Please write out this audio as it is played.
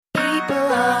people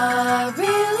are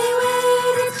really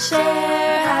weird. It's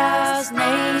Sharehouse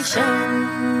Nation.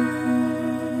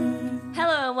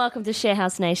 Hello and welcome to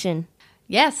Sharehouse Nation.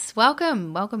 Yes,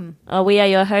 welcome. We are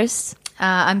your hosts,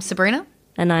 I'm Sabrina.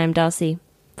 and I am Darcy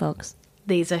Fox.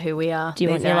 These are who we are. Do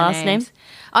you want These your are our last names. name?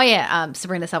 Oh, yeah,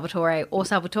 Sabrina Salvatore or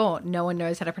Salvatore. No one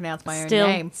knows how to pronounce my own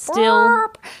name.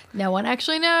 Still, No one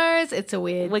actually knows. It's a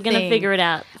weird we're going to thing. figure it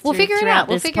out. We'll figure it out.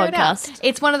 We'll This figure it out. podcast.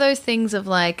 It's one of those things of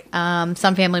like some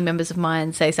family members of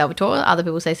mine say Salvatore, other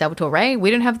people say Salvatore.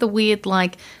 We don't have the weird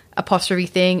like apostrophe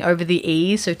thing over the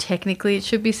E, so technically it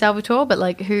should be Salvatore, but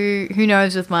like who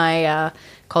knows with my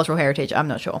cultural heritage? I'm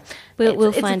not sure. We'll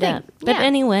It's a find thing. out. But Yeah.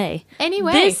 anyway,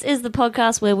 this is the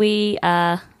podcast where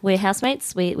we're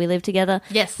housemates. We live together.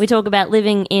 Yes. We talk about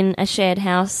living in a shared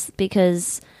house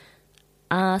because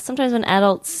sometimes when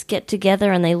adults get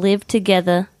together and they live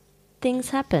together, things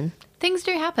happen. Things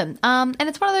do happen. And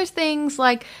it's one of those things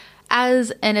like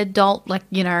as an adult, like,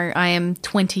 you know, I am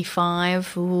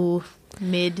 25,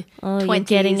 mid 20s. You're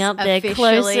getting up there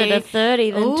closer to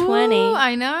 30 than 20.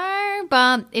 I know,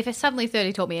 but if suddenly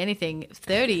 30 taught me anything,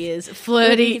 30 is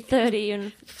flirty, 30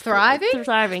 and thriving.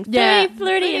 Thriving. 30, Yeah,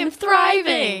 flirty and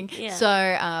thriving. Yeah.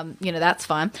 So, you know, that's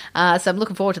fine. So I'm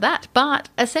looking forward to that. But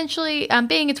essentially,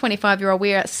 being a 25-year-old,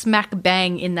 we're smack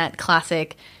bang in that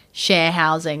classic share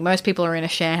housing. Most people are in a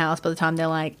share house by the time they're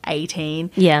like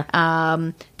 18. Yeah.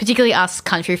 Particularly us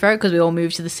country folk, because we all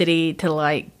moved to the city to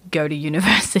like go to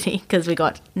university because we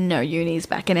got no unis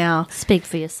back in our... Speak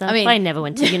for yourself. I mean- I never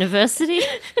went to university.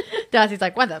 Darcy's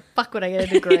like, why the fuck would I get a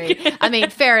degree? I mean,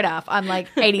 fair enough. I'm like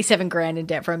 87 grand in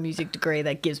debt for a music degree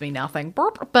that gives me nothing.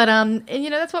 But, and, you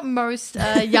know, that's what most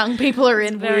young people are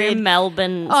in. Very weird.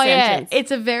 Melbourne Oh, sentence. yeah.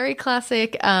 It's a very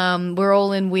classic, we're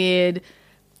all in weird,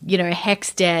 you know,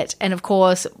 hex debt. And, of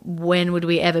course, when would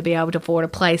we ever be able to afford a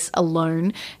place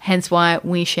alone? Hence why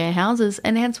we share houses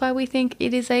and hence why we think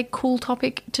it is a cool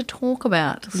topic to talk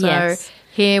about. So Yes.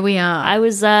 here we are. I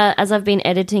was, as I've been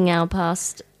editing our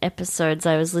past episodes,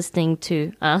 I was listening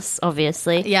to us,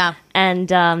 obviously. Yeah.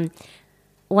 And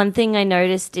one thing I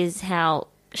noticed is how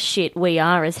shit we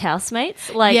are as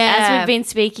housemates. Like, Yeah. as we've been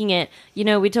speaking it, you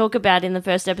know, we talk about in the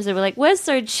first episode, we're like, we're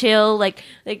so chill. Like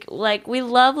we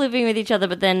love living with each other,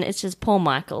 but then it's just poor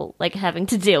Michael, like, having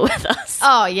to deal with us.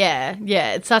 Oh, yeah.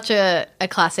 Yeah, it's such a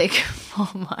classic. Oh,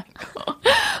 my God.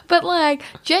 But, like,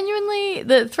 genuinely,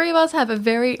 the three of us have a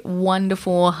very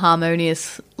wonderful,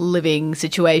 harmonious living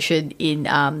situation in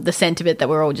the sentiment that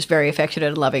we're all just very affectionate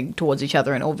and loving towards each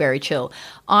other and all very chill.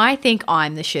 I think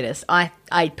I'm the shittest.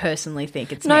 I personally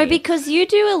think it's No, me. because you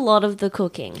do a lot of the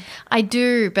cooking. I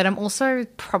do, but I'm also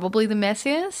probably the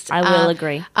messiest. I will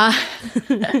agree.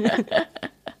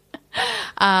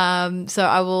 So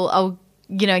I'll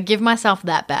you know, give myself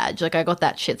that badge. Like, I got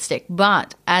that shit stick.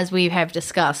 But as we have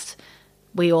discussed,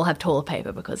 we all have toilet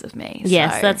paper because of me.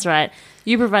 Yes, So that's right.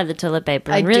 You provide the toilet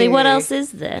paper. And I really, do. what else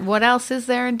is there? What else is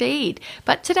there indeed?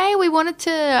 But today we wanted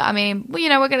to, I mean, well, you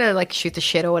know, we're going to like shoot the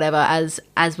shit or whatever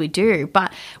as we do.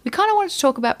 But we kind of wanted to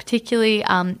talk about particularly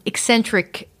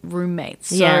eccentric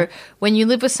roommates. Yeah. So when you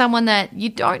live with someone that you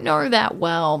don't know that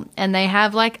well and they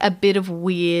have like a bit of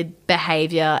weird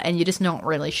behavior and you're just not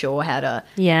really sure how to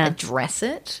Yeah. address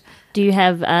it. Do you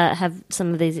have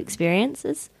some of these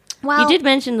experiences? Well, You did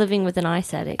mention living with an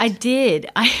ice addict. I did.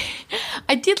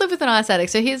 I did live with an ice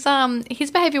addict. So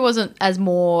his behavior wasn't as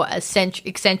more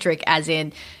eccentric as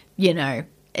in, you know,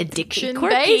 addiction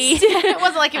Quirky. based. It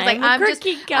wasn't like he was I'm like, a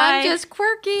quirky guy." I'm just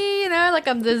quirky, you know, like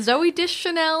I'm the Zoe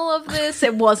Deschanel of this.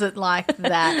 It wasn't like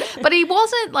that. But he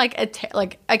wasn't like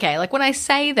okay, like when I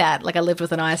say that, like I lived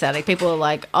with an ice addict, people are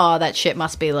like, oh, that shit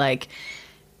must be like,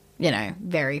 you know,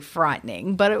 very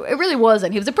frightening. But it really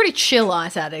wasn't. He was a pretty chill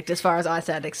ice addict as far as ice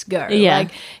addicts go. Yeah.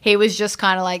 Like, he was just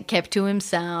kind of like kept to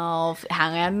himself,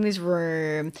 hung out in his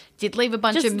room, did leave a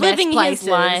bunch Just of mess living his places.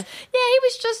 life. Yeah, he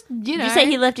was just, you know. Did you say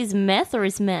he left his meth or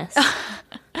his mess?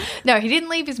 No, he didn't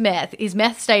leave his meth. His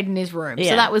meth stayed in his room, Yeah.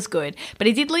 so that was good. But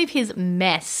he did leave his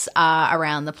mess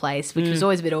around the place, which Mm. was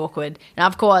always a bit awkward. Now,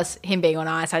 of course, him being on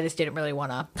ice, I just didn't really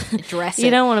want to address it.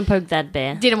 You don't want to poke that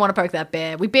bear. Didn't want to poke that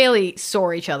bear. We barely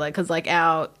saw each other because like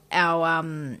our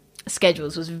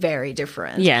schedules was very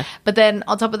different. Yeah. But then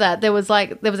on top of that, there was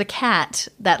a cat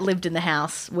that lived in the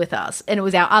house with us, and it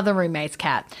was our other roommate's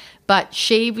cat. But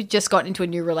she just got into a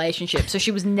new relationship, so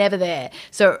she was never there.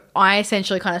 So I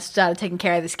essentially kind of started taking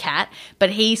care of this cat, but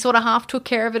he sort of half took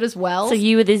care of it as well. So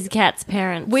you were this cat's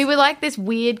parents. We were like this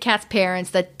weird cat's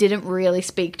parents that didn't really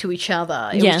speak to each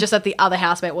other. It Yeah. was just that the other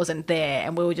housemate wasn't there,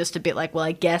 and we were just a bit like, well,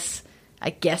 I guess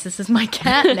this is my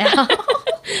cat now.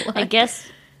 I guess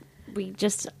we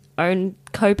just own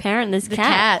co-parent, this the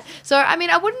cat. cat. So, I mean,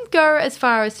 I wouldn't go as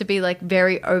far as to be like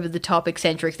very over the top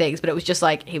eccentric things, but it was just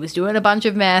like he was doing a bunch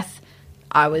of meth.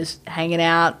 I was hanging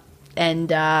out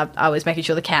and I was making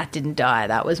sure the cat didn't die.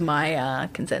 That was my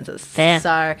consensus. Fair.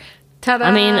 So, ta-da!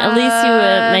 I mean, at least you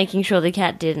were making sure the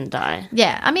cat didn't die.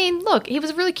 Yeah, I mean, look, he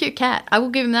was a really cute cat. I will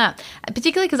give him that.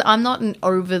 Particularly because I'm not an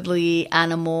overly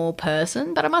animal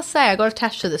person, but I must say I got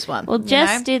attached to this one. Well,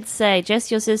 Jess,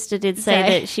 your sister, did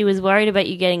say that she was worried about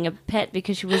you getting a pet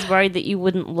because she was worried that you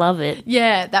wouldn't love it.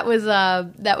 Yeah, that was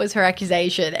her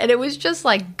accusation, and it was just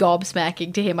like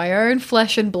gobsmacking to hear my own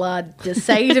flesh and blood just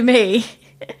say to me,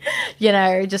 you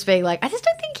know, just being like, I just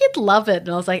don't think you'd love it. And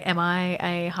I was like, am I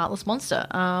a heartless monster?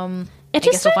 I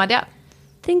guess we'll find out. I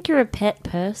think you're a pet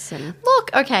person. Look,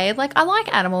 okay, like I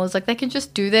like animals, like they can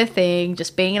just do their thing,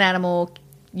 just being an animal,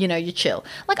 you know, you chill.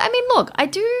 Like, I mean, look, I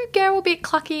do go a bit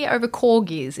clucky over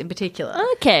corgis in particular.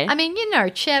 Okay. I mean, you know,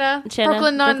 Cheddar, Cheddar,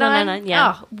 Brooklyn Nine-Nine. Nine-Nine,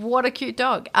 yeah. Oh, what a cute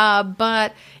dog.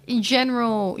 But in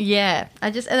general, yeah,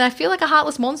 and I feel like a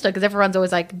heartless monster because everyone's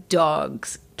always like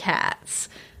dogs, cats.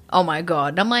 Oh my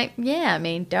God. And I'm like, yeah, I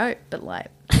mean, dope, but like,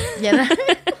 you know.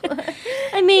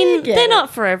 I mean, Yeah. they're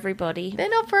not for everybody. They're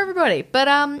not for everybody. But,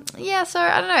 yeah, so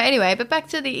I don't know. Anyway, but back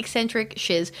to the eccentric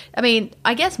shiz. I mean,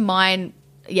 I guess mine,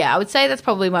 yeah, I would say that's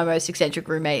probably my most eccentric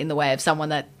roommate in the way of someone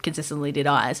that consistently did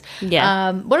eyes.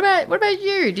 Yeah. What about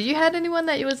you? Did you have anyone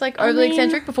that you was like overly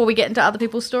eccentric before we get into other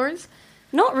people's stories?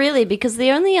 Not really, because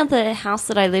the only other house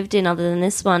that I lived in other than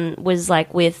this one was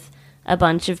like with a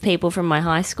bunch of people from my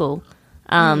high school.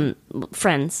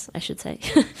 Friends, I should say.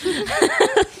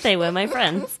 They were my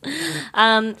friends.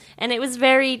 And it was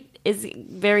very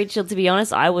chill, to be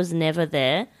honest. I was never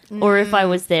there. Or if I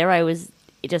was there, I was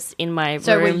just in my room.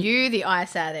 So were you the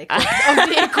ice addict of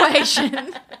the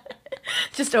equation?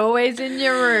 Just always in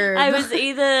your room. I was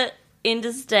either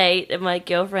interstate and my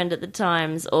girlfriend at the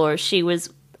times, or she was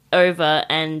over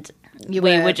and we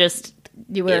were just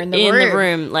you were in the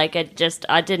room. Like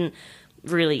I didn't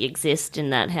really exist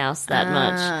in that house that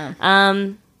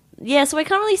much. Yeah, so I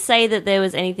can't really say that there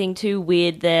was anything too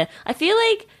weird there. I feel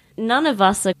like none of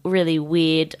us are really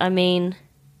weird. I mean,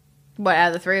 what, out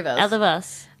of the three of us? Out of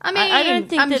us. I mean, I don't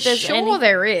think I'm that there's sure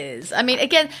there is. I mean,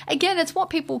 again, it's what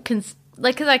people can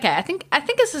like. Because okay, I think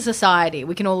as a society,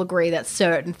 we can all agree that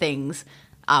certain things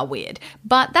are weird.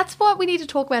 But that's what we need to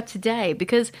talk about today,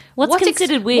 because what's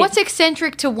considered weird? What's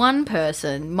eccentric to one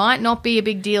person might not be a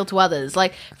big deal to others.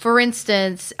 Like, for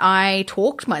instance, I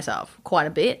talked myself quite a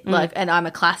bit, like, and I'm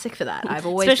a classic for that. I've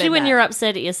always especially been when that. you're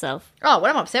upset at yourself. Oh,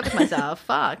 when I'm upset with myself,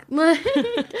 fuck.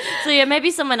 So yeah,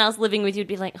 maybe someone else living with you'd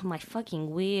be like, "Oh, my fucking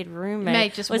weird roommate."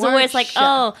 Mate, just it was won't always like,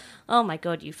 shut. "Oh my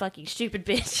god, you fucking stupid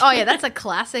bitch." Oh yeah, that's a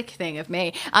classic thing of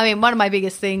me. I mean, one of my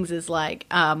biggest things is like,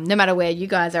 no matter where you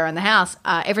guys are in the house,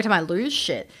 every time I lose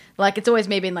shit, like it's always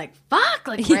me being like, "Fuck!"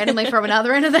 like randomly from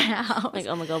another end of the house. Like,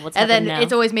 oh my god, what's and happening then now?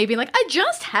 it's always me being like, "I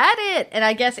just had it," and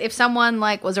I guess if someone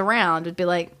like was around, it'd be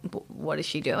like, "What is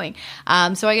she doing?"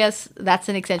 So I guess that's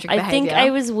an eccentric behavior. I think I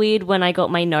was weird when I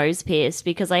got my nose pierced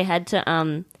because I had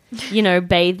to,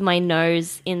 bathe my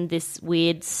nose in this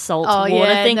weird salt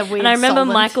water thing. And I remember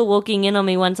Michael walking in on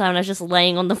me one time and I was just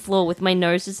laying on the floor with my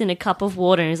nose just in a cup of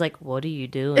water and he's like, "What are you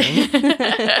doing?"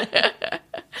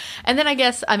 And then I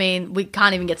guess, I mean, we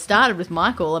can't even get started with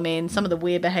Michael. I mean, some of the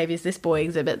weird behaviours this boy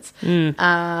exhibits,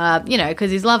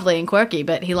 because he's lovely and quirky,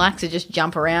 but he likes to just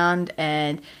jump around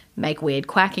and make weird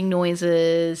quacking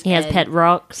noises. He has pet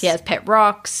rocks. He has pet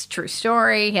rocks. True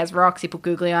story. He has rocks. He put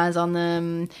googly eyes on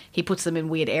them. He puts them in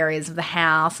weird areas of the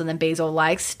house. And then B's all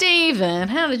like, "Steven,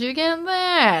 how did you get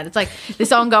that?" It's like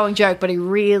this ongoing joke, but he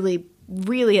really,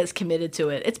 really has committed to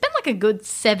it. It's been like a good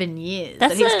 7 years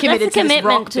that he's committed to this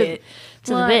rock bit.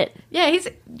 To the bit. Yeah,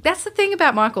 that's the thing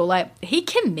about Michael, like, he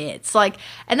commits, like,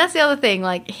 and that's the other thing,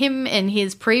 like, him and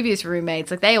his previous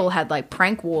roommates, like, they all had, like,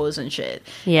 prank wars and shit.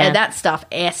 Yeah. And that stuff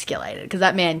escalated, because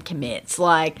that man commits,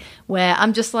 like, where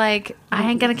I'm just like, I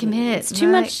ain't gonna commit. It's too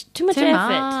much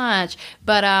effort.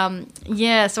 But,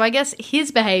 yeah, so I guess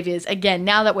his behaviors, again,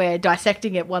 now that we're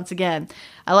dissecting it once again,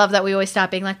 I love that we always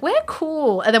start being like, we're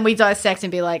cool, and then we dissect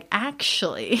and be like,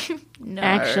 actually, no.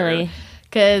 Actually.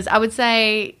 Because I would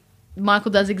say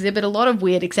Michael does exhibit a lot of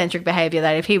weird, eccentric behaviour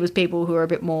that if he was people who are a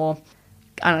bit more,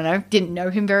 I don't know, didn't know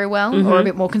him very well or a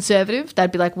bit more conservative, they'd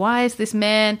be like, why is this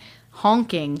man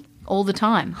honking all the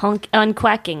time? And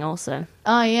quacking also.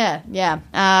 Oh, yeah,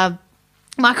 yeah.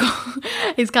 Michael,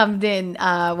 he's come in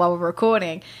while we're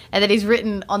recording, and then he's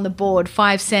written on the board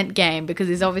 5 cent game because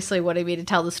he's obviously wanting me to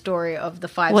tell the story of the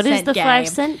 5 cent game. What is the 5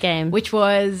 cent game? Which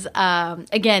was,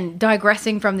 again,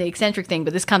 digressing from the eccentric thing,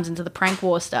 but this comes into the prank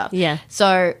war stuff. Yeah.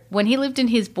 So when he lived in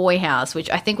his boy house, which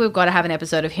I think we've got to have an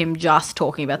episode of him just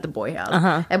talking about the boy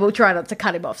house, and we'll try not to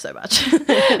cut him off so much.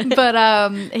 But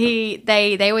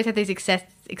they always had these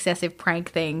excessive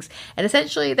prank things, and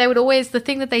essentially they would always, the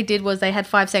thing that they did was they had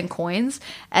 5 cent coins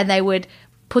and they would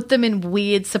put them in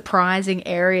weird surprising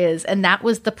areas, and that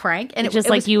was the prank. And Just it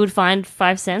like was, you would find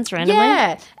 5 cents randomly?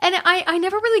 yeah, and I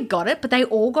never really got it, but they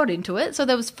all got into it. So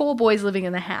there was 4 boys living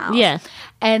in the house, Yeah.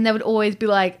 and they would always be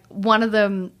like, one of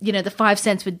them, you know, the 5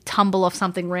 cents would tumble off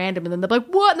something random, and then they'd be like,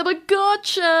 what? And they'd be like,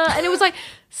 gotcha. And it was like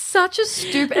such a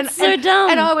stupid, It's so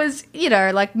dumb. And I was, you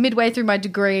know, like midway through my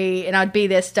degree, and I'd be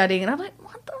there studying, and I'm like,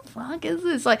 what the fuck is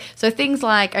this? Like, so things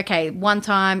like, okay, one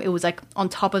time it was like on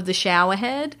top of the shower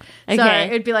head. So Okay.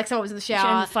 it'd be like someone was in the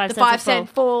shower, And 5 the cents 5 would cent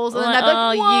fall. falls, and then Like, they'd be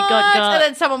like, oh, what? you got. And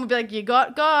then someone would be like, you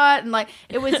got, and like,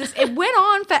 it was just, it went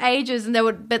on for ages,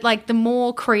 and but like the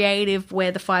more creative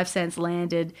where the 5 cents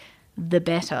landed, the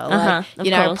better. Like, of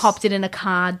you know, course. popped it in a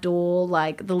car door,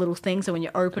 like the little thing. So when you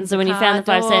open, So when you found the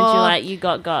 5 cents, you're like, you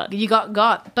got. you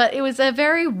got. But it was a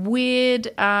very weird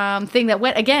thing that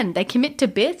went, again, they commit to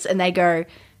bits and they go,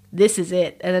 this is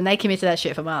it. And then they commit to that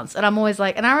shit for months. And I'm always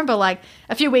like, and I remember like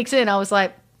a few weeks in, I was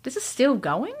like, this is still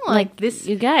going? Like this.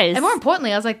 You guys. And more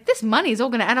importantly, I was like, this money is all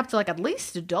going to add up to like at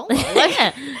least $1. Like,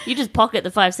 Yeah. You just pocket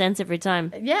the 5 cents every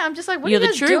time. yeah, I'm just like, what You're are you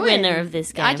the guys true doing? winner of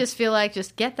this game. I just feel like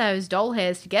just get those doll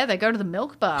hairs together, go to the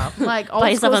milk bar, like old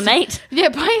Buy yourself school a mate. Yeah,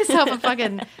 buy yourself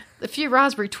a few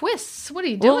raspberry twists. What are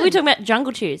you doing? Well, we're talking about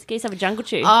Jungle Chews. Get yourself a Jungle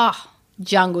Chew. Oh,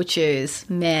 Jungle Chews,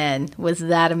 man, was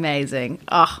that amazing?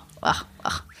 Oh.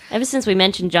 Ever since we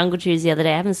mentioned Jungle Chews the other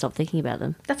day, I haven't stopped thinking about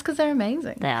them. That's because they're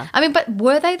amazing. They are. I mean, but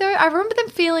were they though? I remember them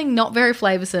feeling not very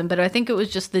flavoursome, but I think it was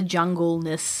just the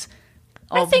jungleness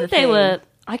of I think the they thing. were.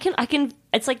 I can.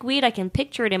 It's like weird. I can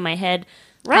picture it in my head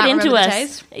right Can't into remember us. the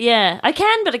taste? Yeah, I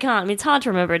can, but I can't. I mean, it's hard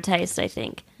to remember a taste. I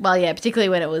think. Well, yeah, particularly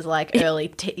when it was like early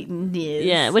teen years.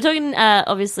 Yeah, we're talking.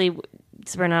 Obviously,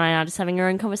 Sabrina and I are just having our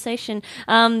own conversation.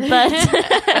 But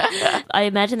I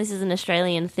imagine this is an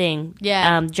Australian thing.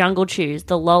 Yeah. Jungle Chews,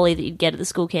 the lolly that you'd get at the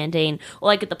school canteen, or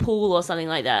like at the pool or something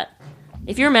like that.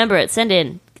 If you remember it, send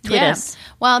in. Tweet us.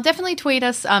 Well, definitely tweet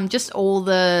us. Just all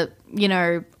the, you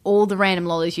know, all the random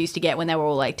lollies you used to get when they were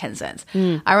all like 10 cents.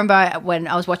 I remember when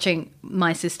I was watching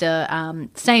my sister,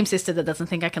 same sister that doesn't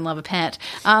think I can love a pet,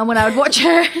 when I would watch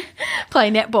her play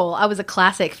netball, I was a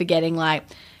classic for getting like,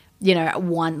 you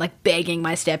know, begging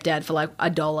my stepdad for like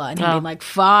 $1 and him being like,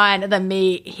 fine. And then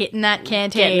me hitting that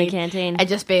canteen. Getting the canteen. And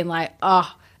just being like,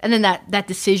 oh. And then that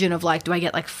decision of like, do I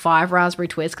get like 5 raspberry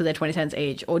twists because they're 20 cents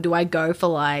each? Or do I go for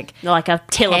like Like a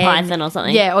Tilla 10 Python or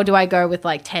something. Yeah, or do I go with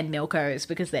like 10 Milkos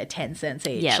because they're 10 cents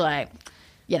each? Yeah. Like,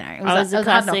 you know, it I was, was it a was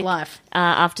a hard knock classic. life.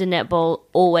 After netball,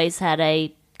 always had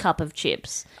a cup of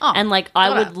chips. Oh, and like I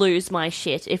gotta. would lose my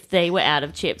shit if they were out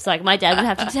of chips. Like my dad would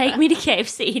have to take me to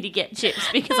KFC to get chips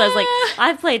because I was like,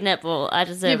 I've played netball. I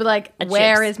deserve. You'd be like, a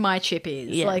where chips. is my chippies?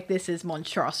 Yeah. Like, this is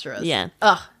monstrous. Yeah.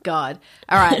 Oh, God.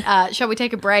 All right. Shall we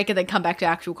take a break and then come back to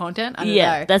actual content? I don't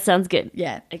Yeah, know. that sounds good.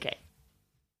 Yeah. Okay.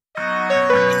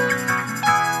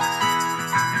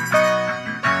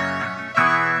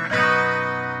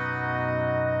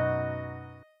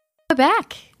 We're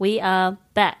back We are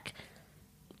back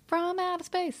from outer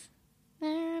space.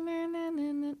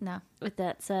 No. with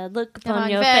that sad look Come upon on,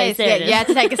 your face. There Yeah, it is. you had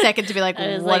to take a second to be like,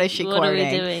 I was what like, is she what are we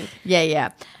quoting? doing?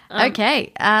 Yeah.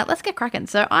 Okay, let's get cracking.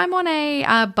 So I'm on a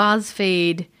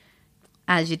BuzzFeed,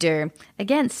 as you do.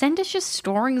 Again, send us your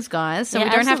stories, guys, so Yeah,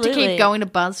 we don't have to absolutely. keep going to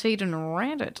BuzzFeed and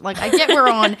Reddit. Like, I get we're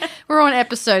on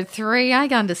episode 3. I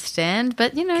understand,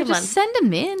 but you know, Come just on. send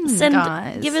them in,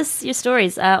 guys. Give us your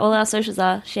stories. All our socials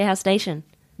are Sharehouse Nation.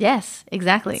 Yes,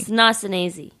 exactly. It's nice and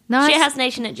easy. Nice.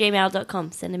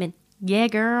 SharehouseNation@gmail.com. Send them in. Yeah,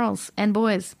 girls and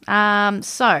boys.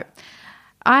 So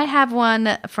I have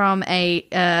one from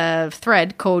a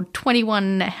thread called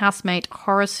 21 Housemate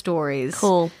Horror Stories.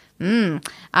 Cool. So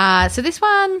this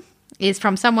one is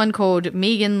from someone called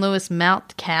Megan Lewis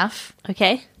Maltcalf.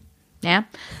 Okay. Yeah.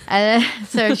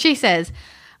 So she says,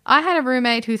 I had a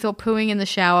roommate who thought pooing in the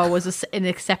shower was an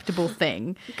acceptable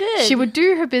thing. Good. She would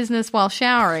do her business while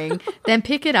showering, then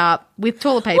pick it up with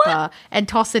toilet paper and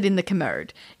toss it in the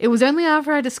commode. It was only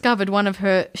after I discovered one of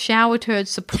her shower turd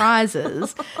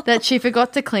surprises that she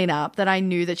forgot to clean up that I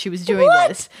knew that she was doing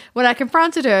this. When I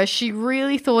confronted her, she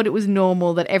really thought it was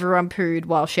normal that everyone pooed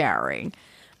while showering.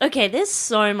 Okay, there's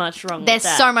so much wrong There's with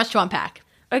that. so much to unpack.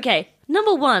 Okay,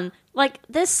 number one, like,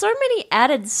 there's so many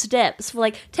added steps for,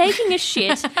 like, taking a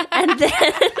shit and then,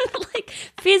 like,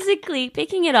 physically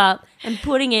picking it up and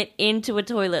putting it into a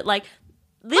toilet. Like,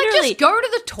 literally, Like, just go to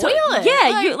the toilet.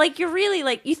 yeah, you're really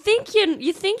like you think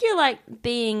you're like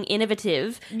being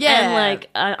innovative. Yeah. and like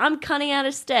I'm cutting out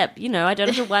a step. You know, I don't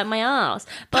have to wipe my ass,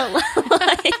 but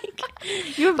like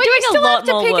you're But doing you still a lot have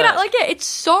to more pick work. it up. Like, yeah, it's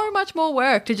so much more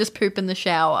work to just poop in the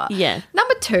shower. Yeah.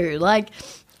 Number 2, like,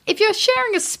 if you're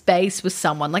sharing a space with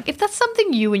someone, like, if that's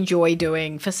something you enjoy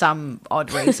doing for some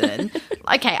odd reason,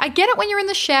 okay, I get it when you're in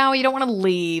the shower, you don't want to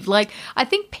leave. Like, I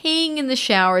think peeing in the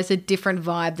shower is a different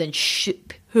vibe than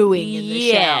pooing in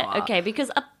the shower. okay, because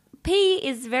a pee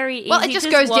is very easy. Well, it just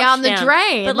to goes wash down the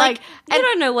drain, but like, you and-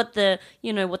 don't know what the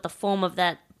form of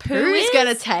that poo Who's is. going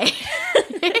to take?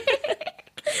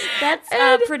 That's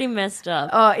pretty messed up.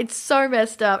 Oh, it's so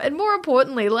messed up. And more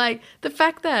importantly, like, the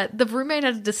fact that the roommate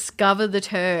had to discover the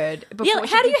turd before Yeah,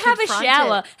 she how do you could have a confront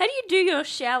shower? it. How do you do your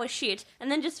shower shit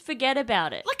and then just forget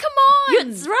about it? Like, come on!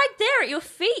 It's right there at your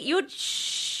feet. You're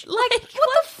Like, what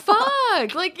the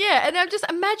fuck? Like, yeah, and I'm just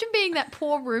imagine being that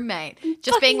poor roommate,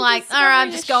 just being Fucking like, all right,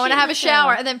 I'm discovering just a going to shit have in a the shower,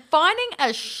 shower. and then finding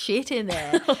a shit in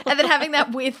there, and then having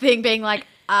that weird thing being like,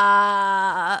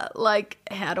 like,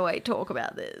 how do I talk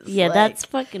about this? Yeah, Like- that's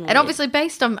fucking weird. And obviously,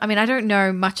 based on, I mean, I don't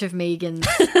know much of Megan's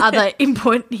other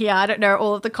input here. I don't know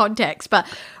all of the context, but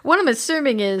what I'm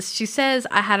assuming is she says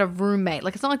I had a roommate.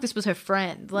 Like, it's not like this was her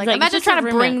friend. Like, Like, imagine just a trying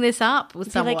to bring roommate. this up with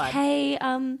Be someone. like, hey,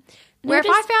 Where if I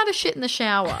noticed- found a shit in the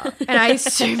shower and I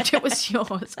assumed it was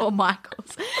yours or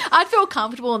Michael's, I'd feel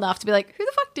comfortable enough to be like, who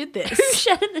the fuck did who this?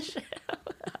 shat in the shower?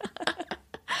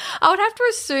 I would have to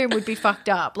assume would be fucked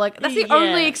up. Like, that's the Yeah.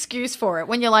 only excuse for it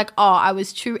when you're like, oh, I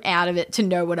was too out of it to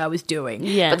know what I was doing.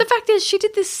 Yeah. But the fact is, she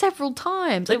did this several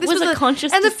times. Like, It this was a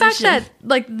conscious And the fact decision. that,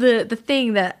 like, the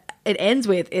thing that it ends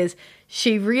with is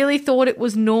she really thought it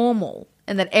was normal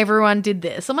and that everyone did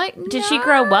this. I'm like, Did she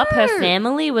grow up? Her no.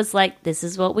 family was like, this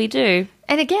is what we do.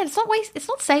 And again, it's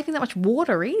not saving that much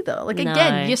water either. Like, No.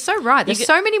 again, you're so right. There's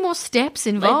so many more steps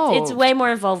involved. It's way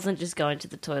more involved than just going to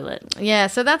the toilet. Yeah,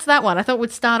 so that's that one. I thought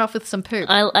we'd start off with some poop.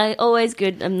 I always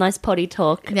good a nice potty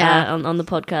talk Yeah. on the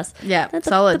podcast. Yeah, That's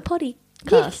solid. The potty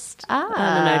cast. I don't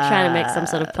know, trying to make some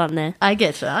sort of pun there. I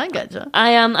get you. I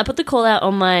I put the call out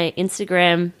on my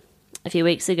Instagram a few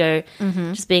weeks ago,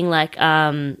 Mm-hmm. just being like,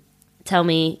 tell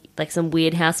me like some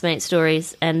weird housemate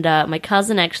stories. And my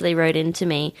cousin actually wrote into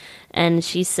me, and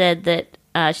she said that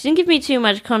she didn't give me too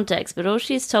much context, but all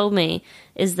she's told me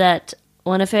is that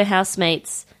one of her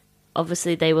housemates,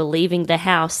 obviously they were leaving the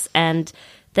house, and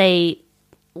they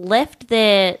left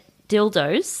their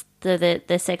dildos,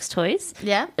 their sex toys,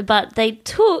 Yeah. but they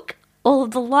took all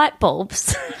of the light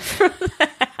bulbs from the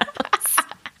house.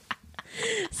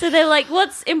 So they're like,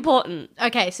 what's important?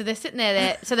 Okay, so they're sitting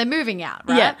there, so they're moving out,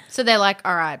 right? Yeah. So they're like,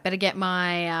 all right, better get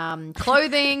my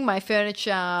clothing, my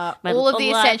furniture, all of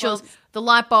the light essentials, bulbs. the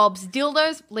light bulbs,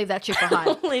 dildos, leave that shit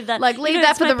behind. Leave that. Like, You leave know, that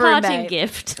it's for my the parting roommate.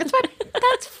 gift.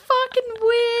 That's fucking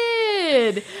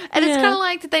weird. And it's Yeah. kind of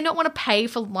like, did they not want to pay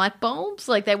for light bulbs?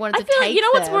 Like, they wanted I to feel take like, you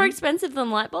know what's them. more expensive than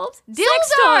light bulbs? Dildos.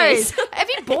 Sex toys. Have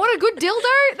you bought a good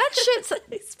dildo? That shit's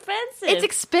Expensive. it's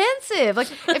expensive. Like,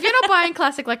 if you're not buying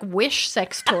classic like Wish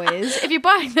sex toys, if you're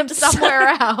buying them somewhere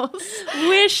else,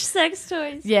 Wish sex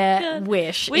toys. yeah, God.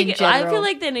 Wish We in could- general. I feel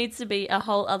like there needs to be a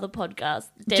whole other podcast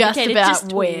Just dedicated about just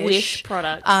to Wish. Wish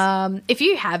products. If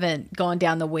you haven't gone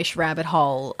down the Wish rabbit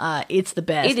hole, it's the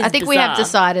best. It is I think we have bizarre.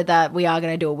 decided that we are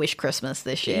going to do a Wish Christmas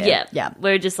this year. yeah.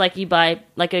 Where just like you buy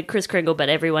like a Kris Kringle, but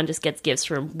everyone just gets gifts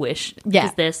from Wish. Yeah.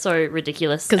 Because they're so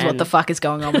ridiculous. Because what and- the fuck is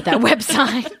going on with that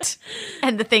website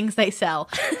and the things they sell?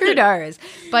 Who knows?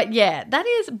 But yeah, that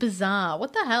is bizarre.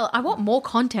 What the hell? I want more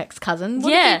context, cousin. What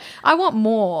did Yeah. you- I want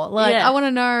more. Like, Yeah. I want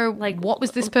to know, Like, what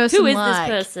was this person Who is like?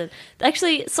 this person?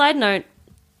 Actually, side note,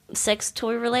 sex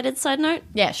toy related side note.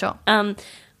 Yeah, sure.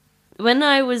 When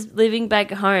I was living back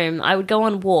home, I would go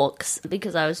on walks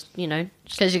because I was, you know,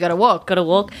 Because you got to walk. got to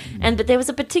walk. But there was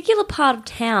a particular part of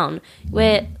town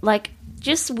where, like,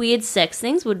 just weird sex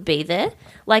things would be there,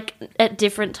 like, at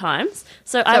different times.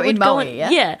 So I would in go Maui,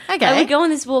 on, yeah? Okay. I would go on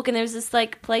this walk, and there was this,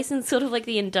 like, place in sort of, like,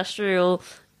 the industrial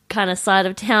kind of side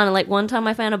of town. And, like, one time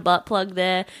I found a butt plug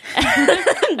there.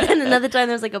 And then another time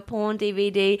there was, like, a porn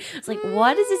DVD. It's like,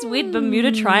 why does this weird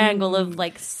Bermuda Triangle of,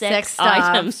 like, sex Stuff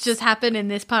items just happen in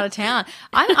this part of town.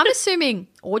 I'm assuming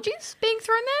orgies being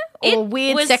thrown there? Or It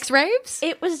weird was- sex raves?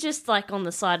 It was just, like, on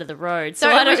the side of the road. So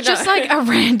I it was don't just know. like a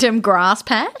random grass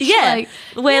patch? Yeah, Like,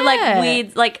 where yeah. like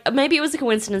weird, like maybe it was a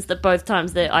coincidence that both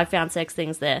times that I found sex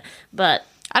things there, but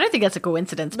I don't think that's a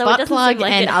coincidence. No, it Butt doesn't plug seem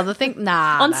like and it. other things?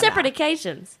 Nah. on nah, separate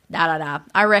occasions. Nah.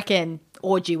 I reckon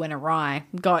orgy went awry.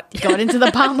 Got into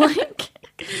the public.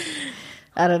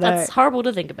 I don't know. That's horrible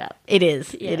to think about. It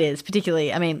is. Yeah. It is.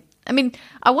 Particularly, I mean,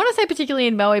 I want to say particularly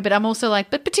in Moe, but I'm also like,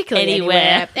 but particularly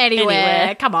Anywhere.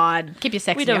 anywhere. Come on, keep your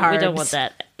sex We in your don't homes. want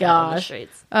that out on the Gosh.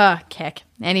 streets. Oh, keck.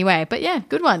 Anyway, but yeah,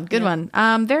 good one.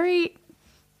 Very,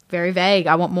 very vague.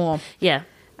 I want more. Yeah.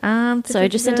 So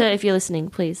Jacinta, if you're listening,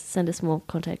 please send us more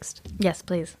context. Yes,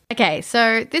 please. Okay,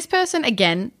 so this person,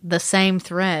 again, the same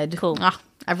thread. Cool.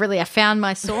 I found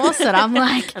my source and I'm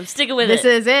like, I'm sticking with this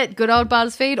it. is it. Good old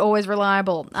BuzzFeed, always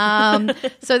reliable.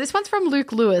 So this one's from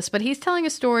Luke Lewis, but he's telling a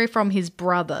story from his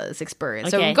brother's experience.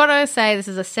 So Okay. we've got to say this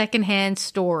is a secondhand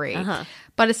story.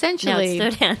 But Now essentially... it's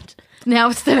third hand. Now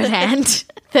it's third hand.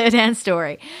 Third hand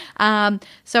story.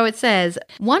 So it says,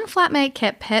 one flatmate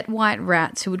kept pet white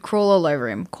rats who would crawl all over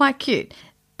him. Quite cute.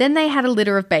 Then they had a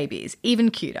litter of babies, even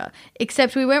cuter.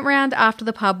 Except we went round after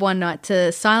the pub one night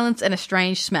to silence and a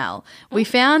strange smell. We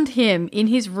found him in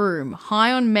his room,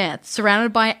 high on meth,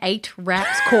 surrounded by 8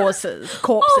 rats' corpses.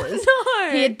 Oh,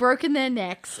 no. He had broken their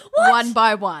necks What? one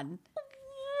by one.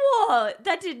 What?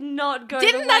 That did not go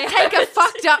Didn't the that way take a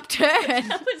fucked up turn?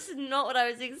 That was not what I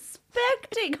was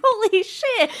expecting. Holy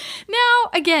shit. Now,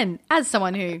 again, as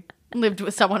someone who lived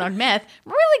with someone on meth,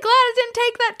 I'm really glad it didn't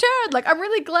take that turn. Like, I'm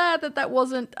really glad that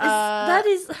wasn't... That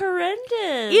is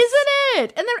horrendous. Isn't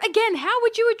it? And then, again, how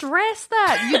would you address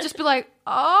that? You'd just be like,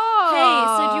 oh...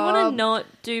 Hey, so do you want to not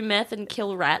do meth and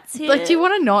kill rats here? Like, do you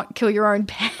want to not kill your own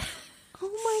pet? Oh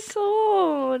my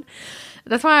god.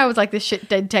 That's why I was like, this shit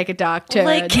did take a dark turn.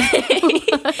 Like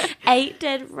 8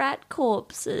 dead rat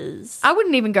corpses. I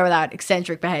wouldn't even go without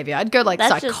eccentric behavior. I'd go like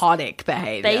That's just psychotic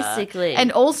behavior. basically.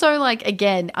 And also, like,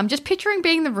 again, I'm just picturing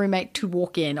being the roommate to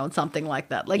walk in on something like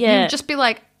that. Like, Yeah. you'd just be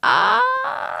like,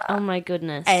 Oh my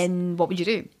goodness. and what would you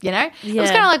do? You know? It was Yeah.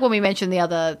 kind of like when we mentioned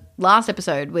the last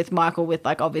episode with Michael with,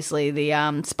 like, obviously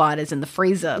the spiders in the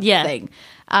freezer Yeah. thing.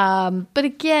 But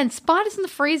again, spiders in the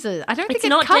freezer, I don't It's think it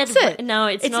not cuts dead it. no,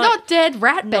 it's not not- dead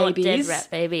rat not babies. dead rat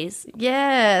babies.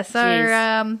 Yeah, so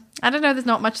Jeez. I don't know, there's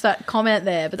not much that comment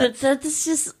there, but That's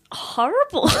just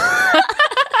horrible.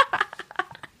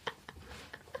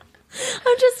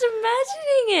 I'm just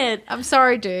imagining it. I'm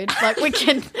sorry, dude. Like,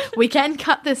 we can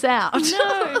cut this out. No,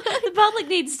 the public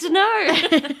needs to know.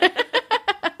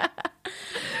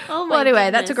 Oh my Well, anyway,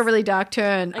 that goodness. took a really dark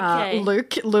turn. Okay.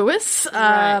 Luke Lewis,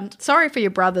 Right. sorry for your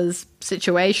brother's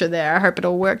situation there. I hope it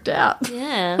all worked out.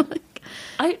 Yeah.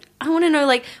 I want to know,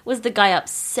 like, was the guy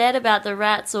upset about the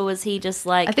rats, or was he just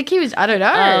like, I think he was. I don't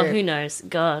know. oh, who knows?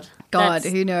 God,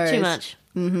 Who knows? Too much.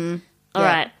 Mm-hmm. All Yeah.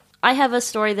 right. I have a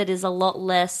story that is a lot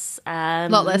less...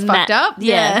 fucked up?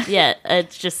 Yeah, Yeah. yeah.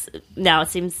 It's just... Now it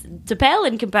seems to pale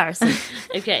in comparison.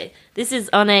 Okay. This is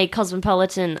on a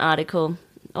Cosmopolitan article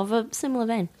of a similar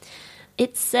vein.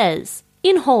 It says,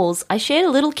 in halls, I shared a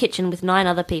little kitchen with 9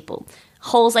 other people.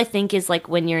 Halls, I think, is like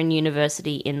when you're in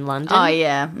university in London. Oh,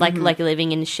 yeah. Like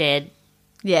living in shared...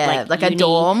 Yeah, like a uni.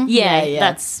 dorm. Yeah,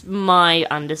 that's my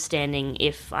understanding.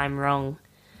 If I'm wrong,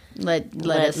 Let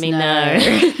us me know.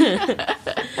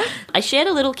 I shared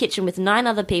a little kitchen with 9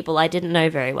 other people I didn't know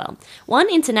very well. One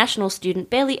international student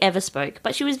barely ever spoke,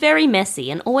 but she was very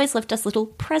messy and always left us little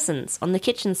presents on the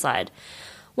kitchen side.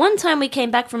 One time we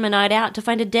came back from a night out to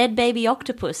find a dead baby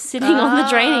octopus sitting on the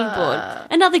draining board.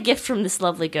 Another gift from this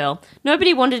lovely girl.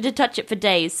 Nobody wanted to touch it for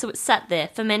days, so it sat there,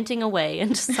 fermenting away,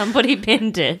 and somebody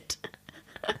pinned it.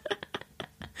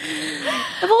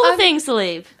 Of all the things to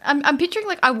leave. I'm picturing,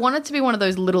 like, I want it to be one of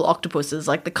those little octopuses,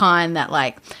 like the kind that,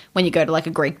 like, when you go to, like,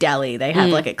 a Greek deli, they have,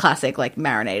 like, a classic, like,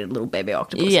 marinated little baby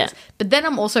octopuses. Yeah. But then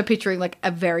I'm also picturing, like, a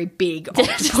very big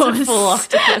Just octopus. a full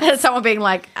octopus. And someone being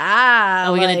like,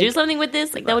 Are we going like, to do something with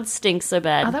this? Like, that would stink so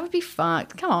bad. Oh, that would be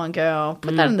fucked. Come on, girl.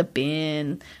 Put that in the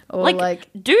bin. Or, like,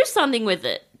 do something with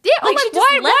it. yeah, or like, she like,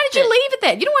 just why left did you it. leave it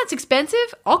there? You know what's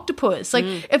expensive? Octopus. Like,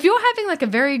 if you're having, like, a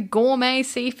very gourmet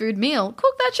seafood meal,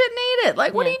 cook that shit and eat it.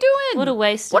 Like, what are Yeah. you doing? What a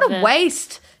waste What of a it.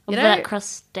 waste. You know? That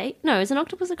crustacean? No, is an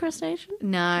octopus a crustacean?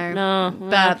 No. No.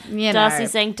 But, you know.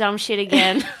 Darcy's saying dumb shit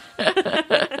again.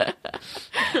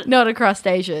 Not a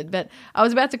crustacean, but I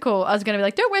was about to I was going to be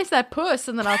like, don't waste that puss.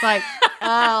 And then I was like,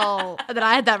 oh. And then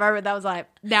I had that moment that was like,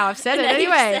 now I've said it Now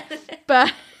you've anyway. said it.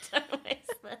 But Don't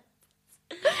waste that.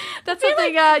 that's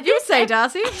something you would say,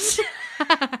 Darcy. This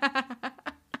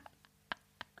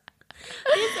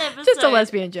episode, Just a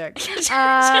lesbian joke.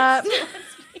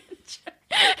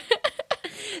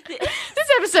 This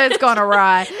episode's gone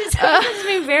awry. This episode's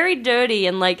been very dirty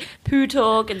and like poo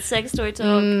talk and sex toy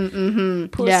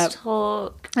talk, puss Yeah.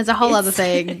 talk. There's a whole other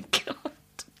thing. God.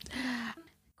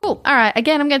 Cool. All right.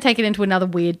 Again, I'm going to take it into another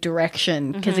weird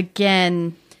direction because,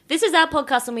 again, This is our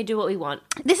podcast and we do what we want.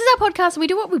 this is our podcast and we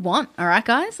do what we want. All right,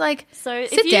 guys? Like, So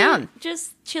sit if you down.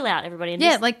 just chill out, everybody. And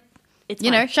Yeah, just like, It's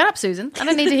you know, fine. shut up, Susan. I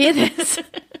don't need to hear this.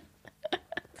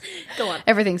 Go on.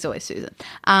 Everything's always Susan.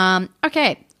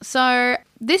 Okay, so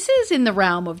this is in the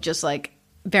realm of just like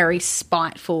very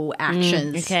spiteful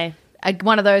actions. okay.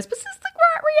 One of those, but this is the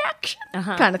right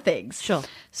reaction kind of things. Sure.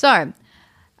 So,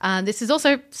 this is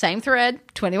also same thread,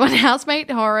 21 housemate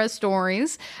horror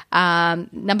stories.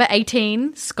 Number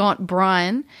 18, Scott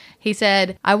Bryan. He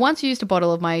said, I once used a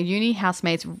bottle of my uni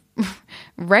housemate's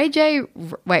reggae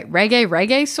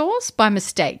sauce by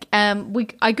mistake. I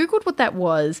Googled what that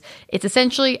was. It's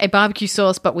essentially a barbecue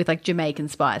sauce, but with like Jamaican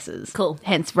spices. Cool.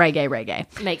 Hence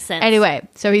reggae. Makes sense. Anyway,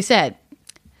 so he said,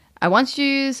 I once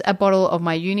used a bottle of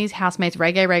my uni's housemate's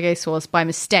reggae sauce by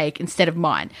mistake instead of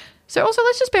mine. So also,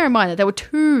 let's just bear in mind that there were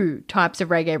two types of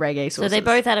reggae sauces. So they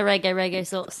both had a reggae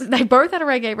sauce. They both had a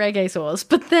reggae sauce,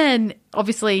 but then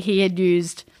obviously he had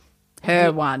used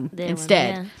her one Their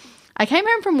instead. one, yeah. I came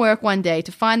home from work one day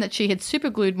to find that she had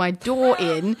superglued my door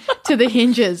in to the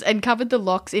hinges and covered the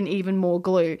locks in even more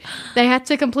glue. They had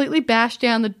to completely bash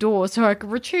down the door so I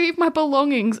could retrieve my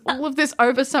belongings, all of this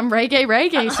over some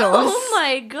reggae sauce. Oh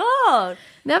my god.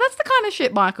 Now, that's the kind of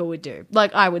shit Michael would do,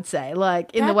 like, I would say,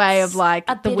 like, in the way of, like,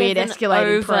 That's a the bit weird of an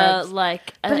escalating over, pranks.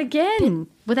 like, But again,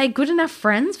 were they good enough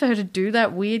friends for her to do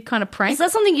that weird kind of prank? is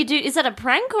that something you do? Is that a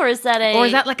prank or is that a? Or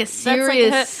is that, like, a that's like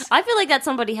serious... I feel like that's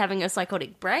somebody having a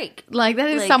psychotic break. Like,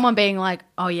 that is like- someone being like,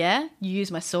 oh, yeah? You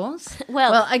use my sauce?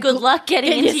 Well, good luck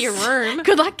getting into your room.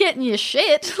 Good luck getting your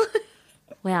shit.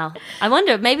 Wow. I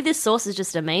wonder, maybe this sauce is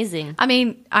just amazing. I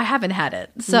mean, I haven't had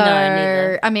it. So, No,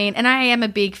 neither. I mean, and I am a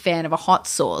big fan of a hot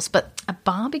sauce, but a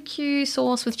barbecue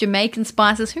sauce with Jamaican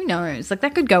spices, who knows? Like,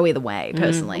 that could go either way,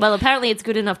 personally. Well, apparently it's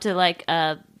good enough to, like,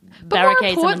 But more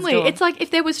barricade someone's importantly, door. it's like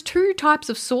if there was two types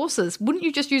of sauces, wouldn't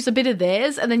you just use a bit of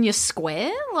theirs and then you're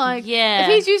square? Like, Yeah.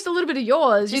 if he's used a little bit of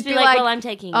yours, Just you'd be be like, like, well, I'm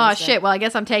taking oh yours, shit, then." well, I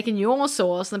guess I'm taking your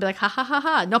sauce, and be like, ha ha ha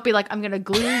ha, not be like, I'm going to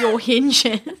glue your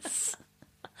hinges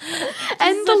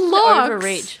and the such an locks.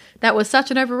 overreach. That was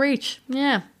such an overreach.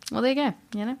 Yeah. Well, there you go.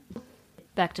 You know.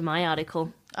 Back to my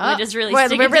article. Oh, We're just really we're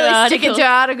sticking really to sticking articles. to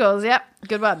articles. Yep.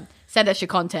 Good one. Send us your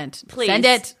content. Please. Send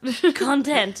it.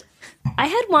 Content. I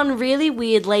had one really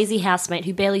weird, lazy housemate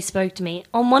who barely spoke to me.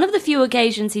 On one of the few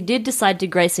occasions he did decide to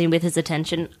grace me with his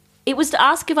attention, it was to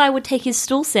ask if I would take his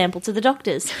stool sample to the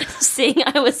doctor's, seeing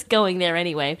I was going there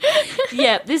anyway.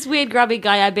 Yeah, this weird grubby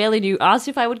guy I barely knew asked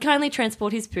if I would kindly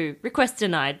transport his poo. Request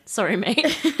denied. Sorry, mate.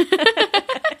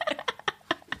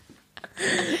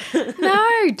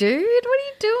 No, dude, what are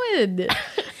you doing?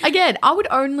 Again, I would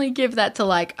only give that to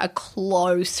like a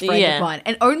close friend Yeah. of mine,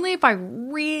 and only if I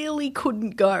really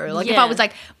couldn't go. Like if Yeah. I was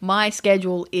like, my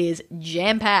schedule is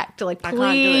jam packed, like can't do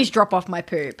please it. drop off my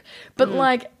poop. But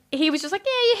like he was just like,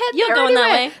 yeah, you head You're there going that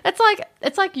anyway. way.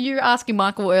 It's like you asking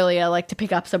Michael earlier, like to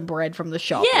pick up some bread from the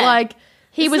shop. Yeah. Like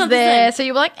he It's was not the there, same. so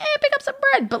you were like, pick up some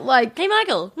bread. But like, Hey,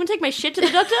 Michael, want to take my shit to the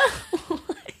doctor?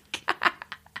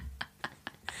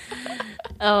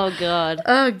 Oh, God.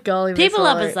 oh golly, People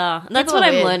are Miss Lori. bizarre. That's People what are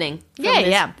I'm weird. learning. From Yeah, this,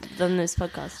 yeah. From this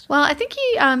podcast. Well, I think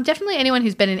you definitely anyone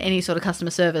who's been in any sort of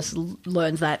customer service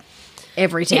learns that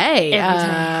every day. Every day,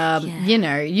 yeah. You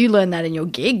know, you learn that in your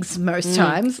gigs most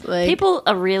times. Like, People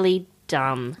are really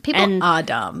dumb. people And, are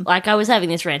dumb. like, I was having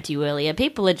this rant to you earlier.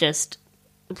 People are just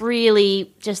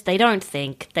really they don't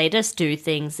think. They just do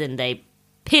things and they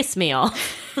piss me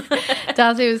off.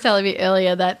 Darcy was telling me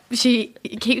earlier that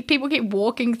people keep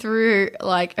walking through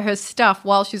like her stuff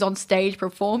while she's on stage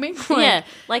performing. Like, Yeah,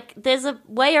 like there's a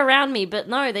way around me, but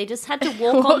no, they just had to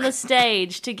walk on the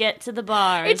stage to get to the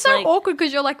bar. It's so like, awkward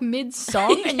because you're like mid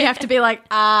song and you have to be like,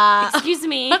 excuse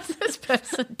me, what's this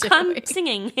person doing? I'm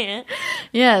singing here.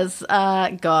 Yes,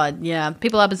 God, yeah,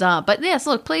 people are bizarre. But yes,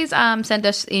 look, please send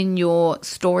us in your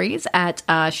stories at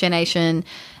ShareNation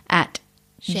at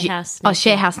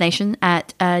ShareHouseNation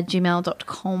at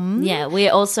gmail.com. Yeah,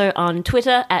 we're also on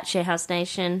Twitter at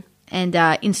ShareHouseNation. And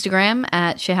Instagram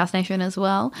at ShareHouseNation as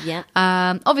well. Yeah.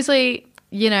 Obviously,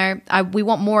 you know, we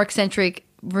want more eccentric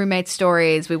roommate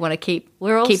stories. We want to keep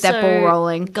We're also that ball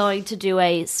rolling. going to do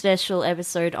a special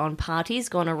episode on parties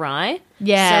gone awry.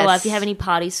 Yes. So if you have any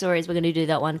party stories, we're going to do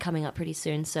that one coming up pretty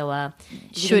soon. So you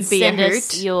Should can be a send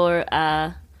us hoot. your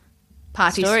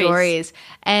Party Stories. stories.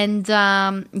 And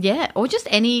yeah, or just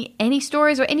any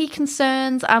stories or any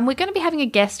concerns. We're going to be having a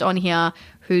guest on here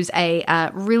who's a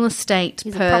real estate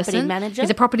He's a person. property manager.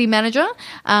 He's a property manager.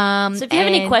 So if you have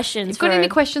any and questions if you've got for- any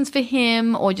questions for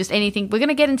him or just anything, we're going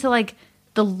to get into like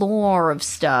the lore of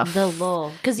stuff. the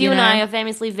law, because You you and know? I are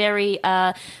famously very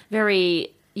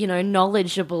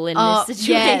knowledgeable in this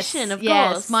situation, yes, of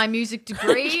yes. course. My music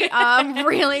degree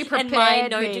really prepared and my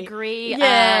no me. degree.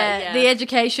 Yeah, the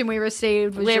education we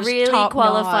received was We're just really top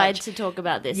qualified notch. to talk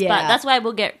about this. Yeah. But that's why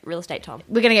we'll get Real Estate Tom.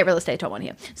 We're going to get Real Estate Tom on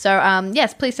here. So,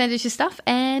 yes, please send us your stuff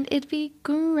and it'd be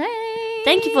great.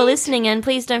 Thank you for listening, and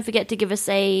please don't forget to give us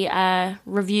a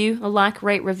review, a like,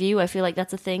 rate, review. I feel like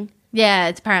that's a thing. Yeah,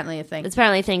 it's apparently a thing. It's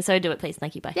apparently a thing, so do it, please.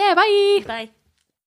 Thank you. Bye. Yeah, bye. Bye.